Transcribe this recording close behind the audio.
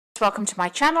welcome to my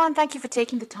channel and thank you for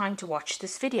taking the time to watch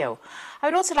this video. I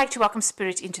would also like to welcome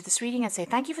Spirit into this reading and say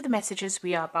thank you for the messages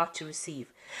we are about to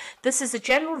receive. This is a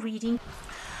general reading.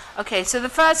 Okay, so the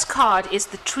first card is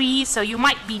the Tree. So you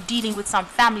might be dealing with some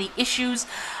family issues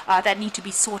that need to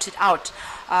be sorted out.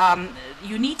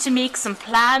 You need to make some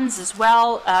plans as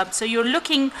well. So you're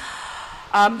looking,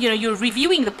 you're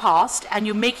reviewing the past and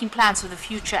you're making plans for the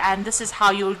future, and this is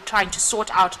how you're trying to sort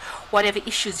out whatever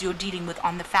issues you're dealing with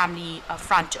on the family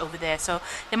front over there. So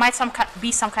there might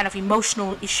be some kind of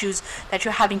emotional issues that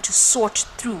you're having to sort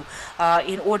through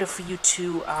in order for you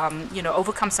to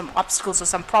overcome some obstacles or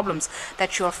some problems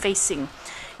that you're facing.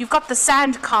 You've got the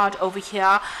Sand card over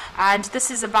here, and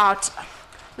this is about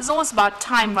always about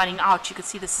time running out. You can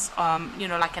see this is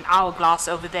like an hourglass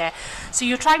over there. So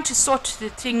you're trying to sort the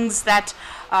things that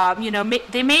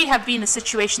they may have been a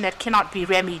situation that cannot be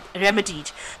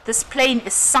remedied. This plane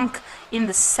is sunk in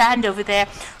the sand over there,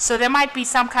 so there might be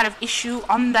some kind of issue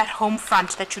on that home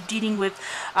front that you're dealing with,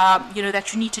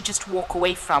 that you need to just walk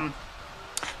away from.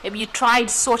 Maybe you tried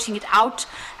sorting it out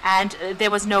and there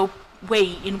was no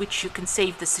way in which you can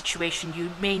save the situation.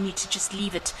 You may need to just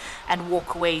leave it and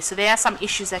walk away. So there are some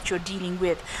issues that you're dealing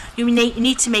with. You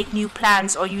need to make new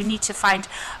plans, or you need to find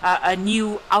a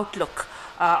new outlook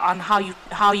on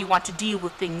how you want to deal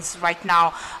with things right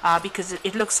now, because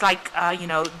it looks like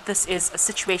this is a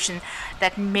situation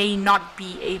that you may not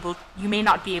be able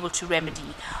to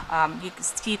remedy. You can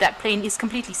see that plane is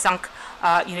completely sunk.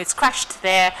 It's crashed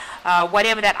there.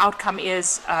 Whatever that outcome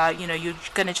is, you're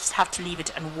gonna just have to leave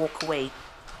it and walk away.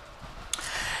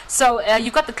 So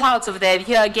you've got the Clouds over there.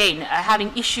 Here again,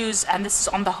 having issues, and this is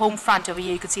on the home front over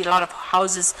here. You can see a lot of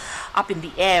houses up in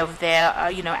the air over there,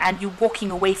 and you're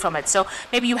walking away from it. So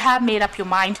maybe you have made up your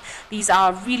mind. These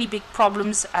are really big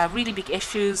problems, really big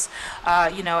issues,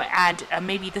 and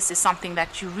maybe this is something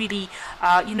that you really,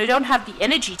 don't have the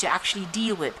energy to actually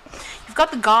deal with. You've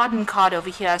got the Garden card over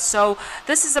here. So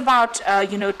this is about,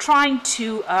 trying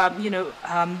to,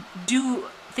 do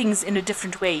things in a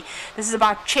different way. This is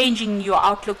about changing your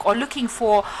outlook or looking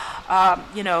for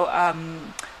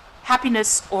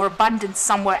happiness or abundance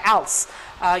somewhere else.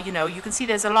 You can see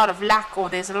there's a lot of lack, or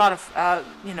there's a lot of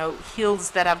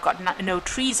hills that have got no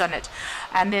trees on it,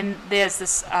 and then there's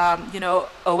this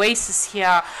oasis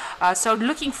here. So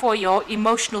looking for your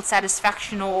emotional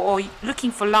satisfaction, or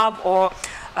looking for love, or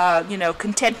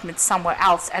contentment somewhere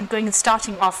else, and going and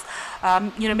starting off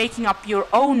making up your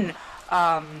own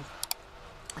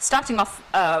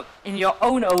in your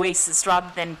own oasis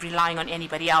rather than relying on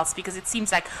anybody else, because it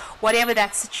seems like whatever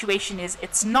that situation is,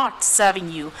 it's not serving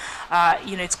you.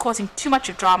 It's causing too much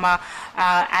of drama,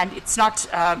 and it's not.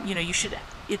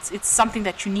 It's something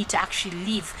that you need to actually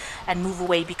leave and move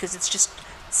away, because it's just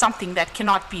something that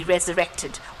cannot be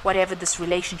resurrected, whatever this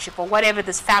relationship or whatever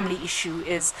this family issue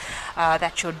is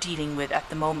that you're dealing with at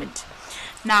the moment.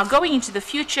 Now, going into the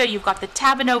future, you've got the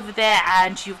Tavern over there,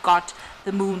 and you've got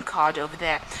the Moon card over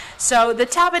there. So the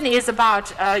Tavern is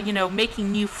about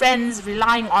making new friends,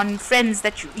 relying on friends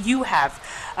that you have,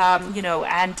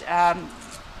 and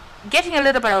getting a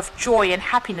little bit of joy and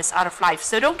happiness out of life.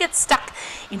 So don't get stuck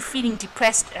in feeling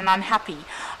depressed and unhappy.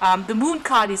 The Moon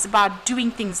card is about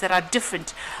doing things that are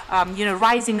different,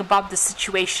 rising above the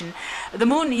situation. The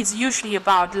Moon is usually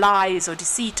about lies or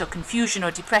deceit or confusion or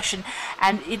depression,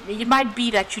 and it might be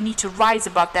that you need to rise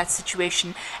above that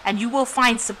situation, and you will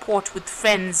find support with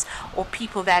friends or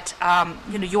people that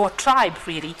your tribe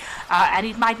really, and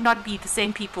it might not be the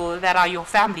same people that are your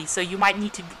family. So you might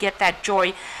need to get that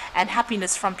joy and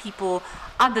happiness from people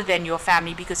other than your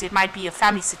family, because it might be a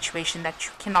family situation that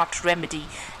you cannot remedy,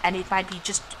 and it might be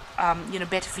just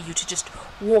better for you to just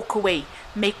walk away,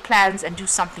 make plans, and do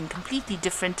something completely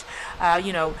different.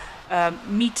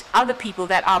 Meet other people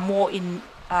that are more in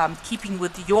keeping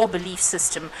with your belief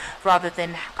system, rather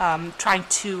than trying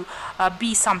to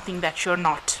be something that you're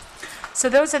not. So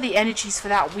those are the energies for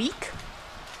that week.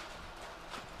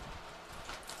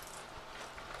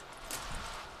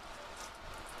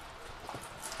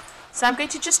 So I'm going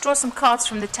to just draw some cards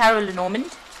from the Tarot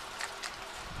Lenormand.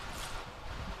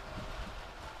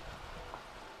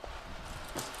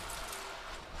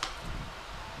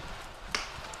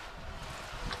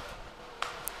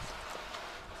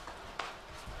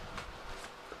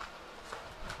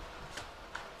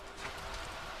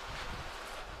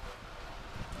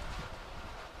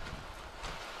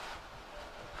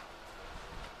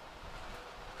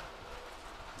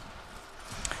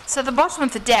 So at the bottom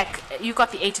of the deck, you've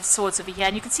got the Eight of Swords over here,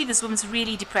 and you can see this woman's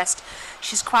really depressed.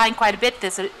 She's crying quite a bit.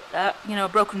 There's a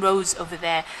broken rose over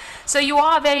there. So you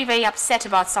are very, very upset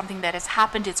about something that has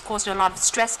happened. It's caused a lot of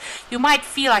stress. You might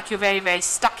feel like you're very, very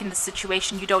stuck in the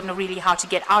situation. You don't know really how to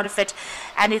get out of it,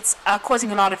 and it's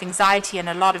causing a lot of anxiety and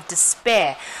a lot of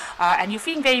despair. And you're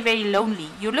feeling very, very lonely.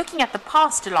 You're looking at the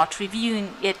past a lot,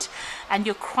 reviewing it, and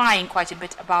you're crying quite a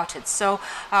bit about it. So,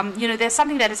 there's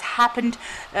something that has happened.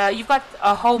 You've got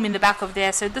a home in the back of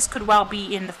there, so this could well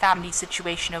be in the family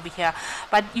situation over here.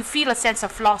 But you feel a sense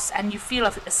of loss, and you feel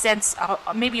a sense of,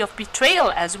 maybe of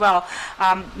betrayal as well,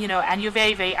 and you're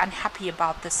very, very unhappy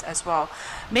about this as well.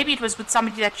 Maybe it was with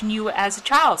somebody that you knew as a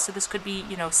child, so this could be,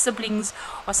 siblings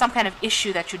or some kind of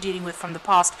issue that you're dealing with from the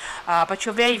past, but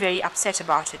you're very, very upset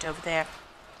about it over there.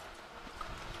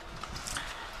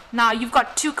 Now, you've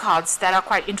got two cards that are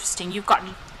quite interesting. You've got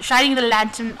shining the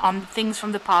lantern on things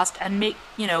from the past and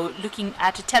looking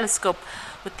at a telescope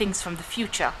with things from the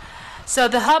future. So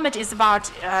the Hermit is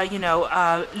about,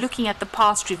 looking at the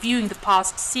past, reviewing the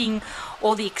past, seeing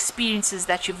all the experiences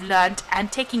that you've learned,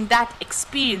 and taking that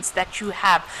experience that you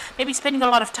have, maybe spending a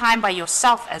lot of time by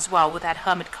yourself as well with that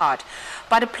Hermit card,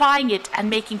 but applying it and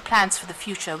making plans for the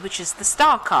future, which is the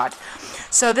Star card.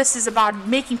 So this is about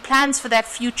making plans for that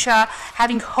future,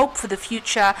 having hope for the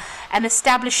future, and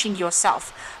establishing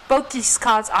yourself. Both these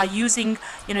cards are using,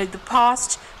 the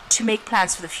past to make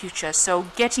plans for the future. So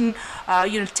getting,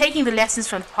 taking the lessons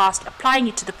from the past, applying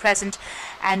it to the present,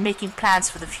 and making plans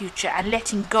for the future, and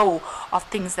letting go of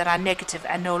things that are negative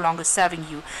and no longer serving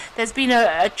you. There's been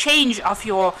a change of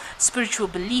your spiritual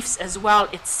beliefs as well,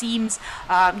 it seems.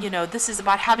 This is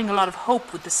about having a lot of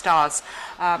hope with the stars,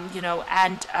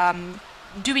 and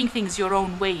doing things your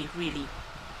own way, really.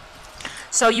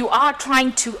 So you are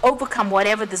trying to overcome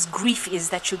whatever this grief is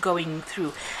that you're going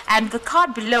through. And the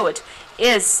card below it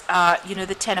is,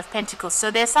 the Ten of Pentacles.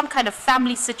 So there's some kind of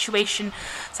family situation,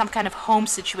 some kind of home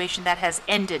situation that has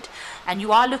ended. And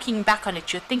you are looking back on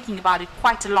it. You're thinking about it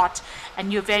quite a lot.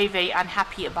 And you're very, very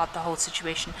unhappy about the whole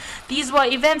situation. These were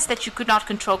events that you could not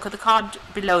control, because the card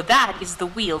below that is the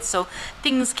Wheel. So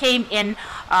things came in,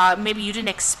 maybe you didn't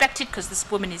expect it, because this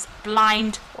woman is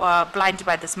blinded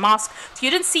by this mask. So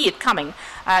you didn't see it coming.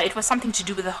 It was something to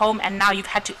do with the home, and now you've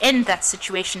had to end that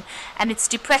situation, and it's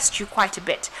depressed you quite a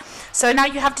bit. So now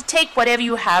you have to take whatever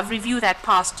you have, review that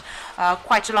past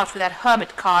quite a lot with that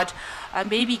Hermit card,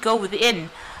 maybe go within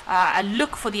and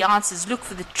look for the answers, look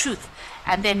for the truth,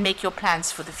 and then make your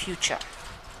plans for the future.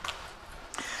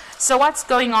 So what's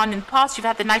going on in the past? You've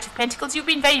had the Knight of Pentacles. You've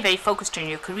been very, very focused on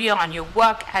your career, on your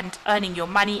work, and earning your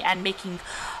money, and making,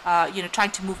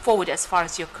 trying to move forward as far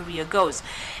as your career goes.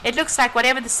 It looks like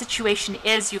whatever the situation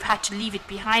is, you've had to leave it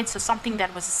behind. So something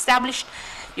that was established,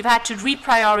 you've had to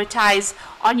reprioritize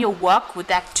on your work with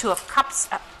that Two of Cups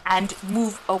and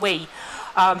move away.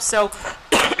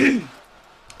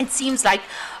 It seems like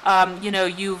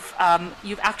you've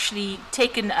actually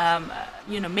taken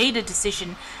made a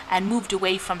decision and moved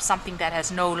away from something that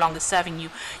has no longer serving you.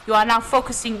 You are now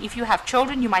focusing. If you have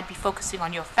children, you might be focusing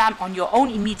on your own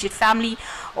immediate family,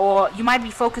 or you might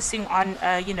be focusing on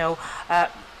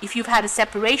if you've had a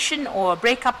separation or a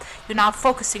breakup, you're now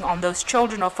focusing on those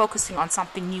children or focusing on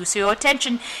something new. So your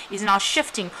attention is now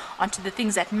shifting onto the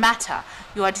things that matter.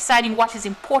 You are deciding what is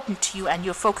important to you, and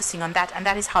you're focusing on that, and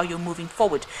that is how you're moving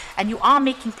forward. And you are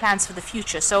making plans for the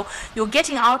future. So you're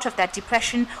getting out of that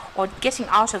depression, or getting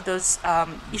out of those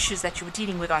issues that you were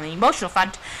dealing with on the emotional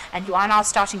front, and you are now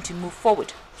starting to move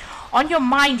forward. On your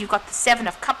mind, you've got the Seven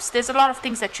of Cups. There's a lot of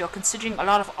things that you're considering, a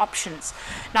lot of options.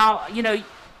 Now,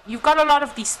 you've got a lot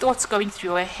of these thoughts going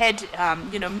through your head.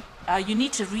 You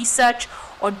need to research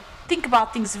or think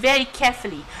about things very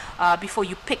carefully before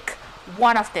you pick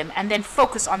one of them, and then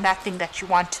focus on that thing that you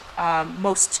want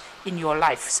most in your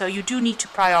life. So you do need to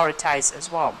prioritize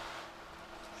as well.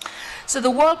 So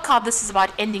the World card, this is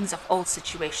about endings of old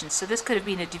situations. So this could have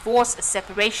been a divorce, a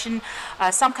separation,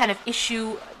 some kind of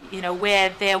issue, where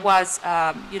there was,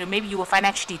 maybe you were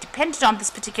financially dependent on this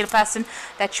particular person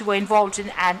that you were involved in,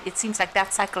 and it seems like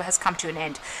that cycle has come to an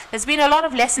end. There's been a lot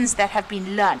of lessons that have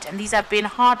been learned, and these have been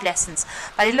hard lessons,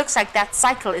 but it looks like that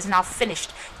cycle is now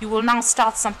finished. You will now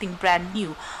start something brand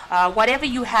new. Whatever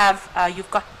you have,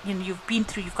 you've been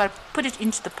through, you've got to put it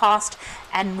into the past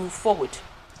and move forward.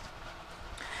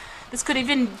 This could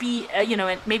even be,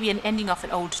 maybe an ending of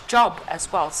an old job as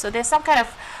well. So there's some kind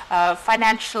of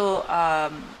financial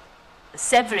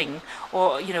severing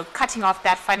or cutting off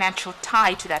that financial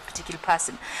tie to that particular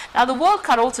person. Now the World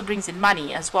card also brings in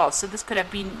money as well, so this could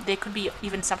have been, there could be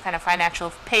even some kind of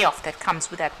financial payoff that comes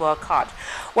with that World card.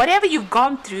 Whatever you've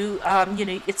gone through,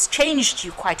 it's changed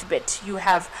you quite a bit. You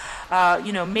have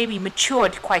maybe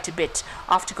matured quite a bit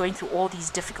after going through all these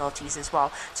difficulties as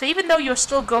well. So even though you're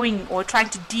still going or trying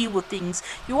to deal with things,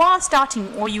 you are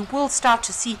starting, or you will start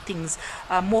to see things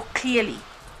more clearly.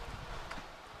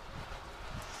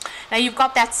 Now you've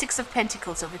got that Six of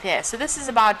Pentacles over there. So this is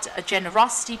about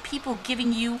generosity, people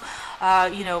giving you,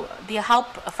 the help,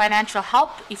 financial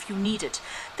help if you need it.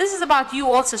 This is about you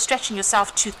also stretching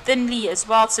yourself too thinly as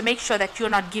well. So make sure that you're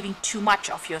not giving too much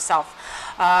of yourself.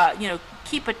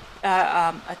 Keep a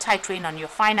tight rein on your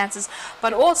finances,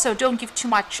 but also don't give too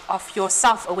much of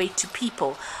yourself away to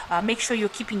people. Make sure you're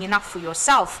keeping enough for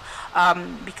yourself,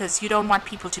 because you don't want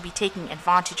people to be taking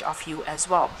advantage of you as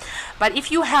well. But if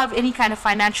you have any kind of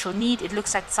financial need, it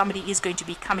looks like somebody is going to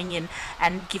be coming in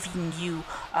and giving you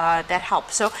that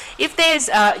help. So if there's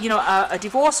a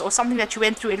divorce or something that you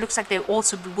went through, it looks like there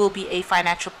also will be a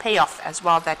financial payoff as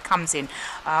well that comes in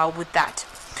with that.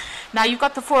 Now you've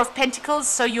got the Four of Pentacles,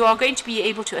 so you are going to be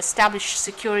able to establish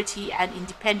security and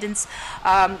independence.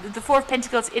 The Four of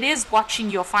Pentacles, it is watching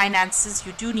your finances.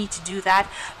 You do need to do that,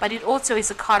 but it also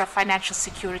is a card of financial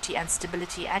security and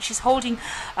stability. And she's holding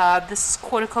this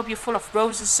cornucopia full of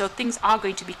roses, so things are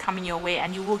going to be coming your way,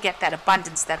 and you will get that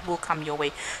abundance that will come your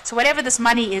way. So whatever this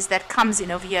money is that comes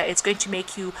in over here, it's going to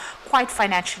make you quite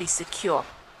financially secure.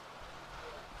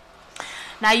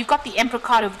 Now you've got the Emperor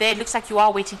card over there. It looks like you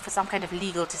are waiting for some kind of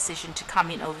legal decision to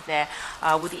come in over there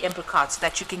with the Emperor card, so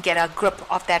that you can get a grip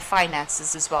of that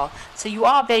finances as well. So you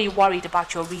are very worried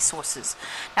about your resources.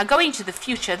 Now going to the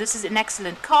future, this is an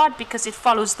excellent card because it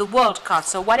follows the World card.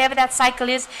 So whatever that cycle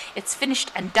is, it's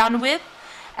finished and done with,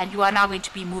 and you are now going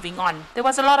to be moving on. There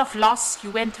was a lot of loss.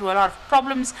 You went through a lot of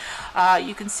problems.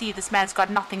 You can see this man's got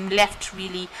nothing left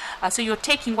really. So you're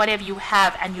taking whatever you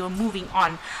have and you're moving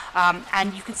on.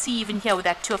 And you can see even here with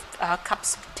that Two of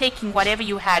Cups, taking whatever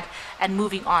you had and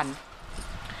moving on.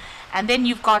 And then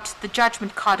you've got the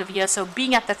Judgment card over here. So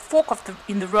being at that fork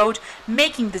in the road,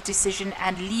 making the decision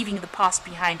and leaving the past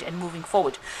behind and moving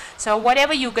forward. So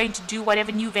whatever you're going to do,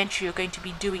 whatever new venture you're going to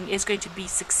be doing is going to be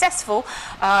successful.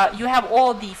 You have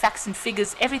all the facts and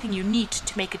figures, everything you need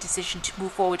to make a decision to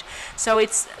move forward. So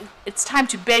it's time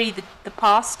to bury the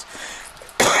past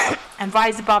and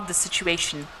rise above the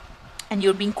situation. And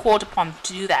you're being called upon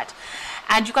to do that.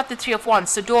 And you've got the Three of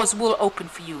Wands, so doors will open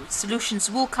for you. Solutions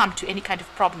will come to any kind of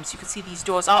problems. You can see these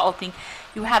doors are opening.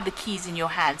 You have the keys in your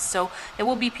hands. So there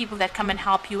will be people that come and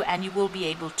help you, and you will be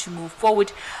able to move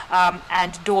forward,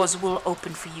 and doors will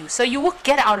open for you. So you will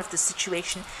get out of the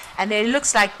situation, and it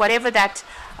looks like whatever that,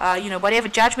 whatever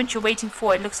judgment you're waiting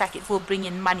for, it looks like it will bring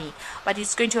in money. But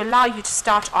it's going to allow you to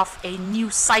start off a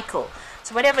new cycle.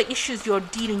 So whatever issues you're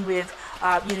dealing with,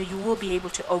 you will be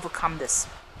able to overcome this.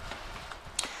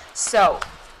 So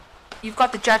you've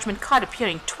got the Judgment card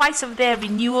appearing twice over there.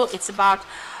 Renewal. It's about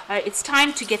it's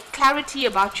time to get clarity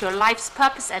about your life's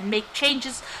purpose and make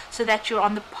changes so that you're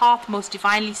on the path most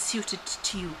divinely suited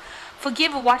to you.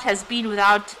 Forgive what has been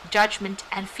without judgment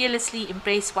and fearlessly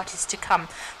embrace what is to come.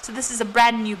 So this is a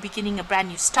brand new beginning, a brand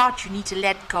new start. You need to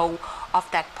let go of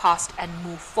that past and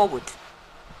move forward.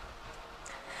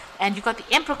 And you've got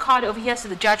the Emperor card over here, so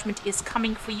the Judgment is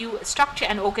coming for you. Structure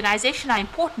and organization are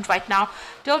important right now.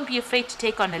 Don't be afraid to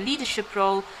take on a leadership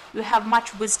role. You have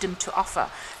much wisdom to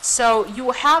offer. So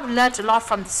you have learned a lot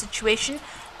from the situation.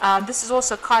 This is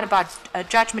also a card about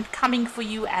judgment coming for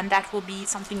you, and that will be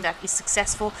something that is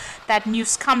successful. That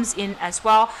news comes in as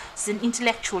well. It's an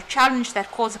intellectual challenge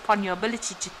that calls upon your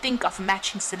ability to think of a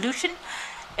matching solution.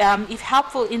 If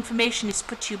helpful information is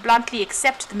put to you bluntly,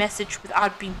 accept the message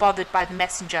without being bothered by the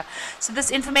messenger. So this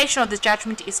information or this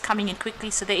judgment is coming in quickly.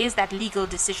 So there is that legal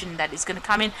decision that is going to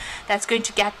come in that's going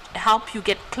to help you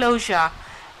get closure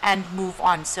and move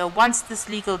on. So once this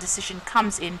legal decision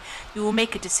comes in, you will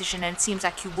make a decision, and it seems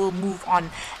like you will move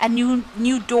on, and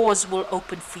new doors will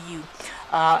open for you.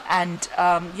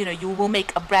 You will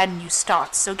make a brand new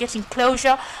start. So getting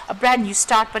closure, a brand new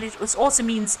start, but it also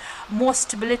means more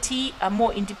stability,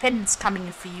 more independence coming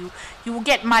in for you. You will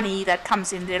get money that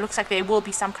comes in. There looks like there will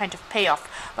be some kind of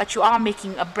payoff, but you are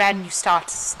making a brand new start,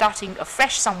 starting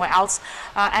afresh somewhere else,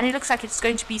 and it looks like it's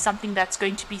going to be something that's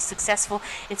going to be successful.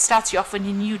 It starts you off on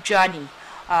a new journey.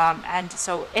 And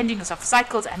so endings of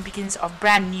cycles and beginnings of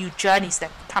brand new journeys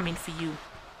that come in for you.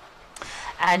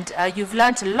 And you've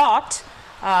learned a lot.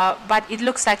 But it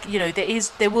looks like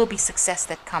there will be success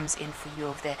that comes in for you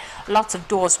over there. Lots of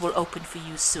doors will open for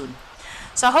you soon.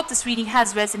 So I hope this reading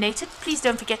has resonated. Please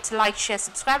don't forget to like, share,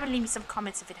 subscribe, and leave me some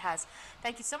comments if it has.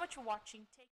 Thank you so much for watching.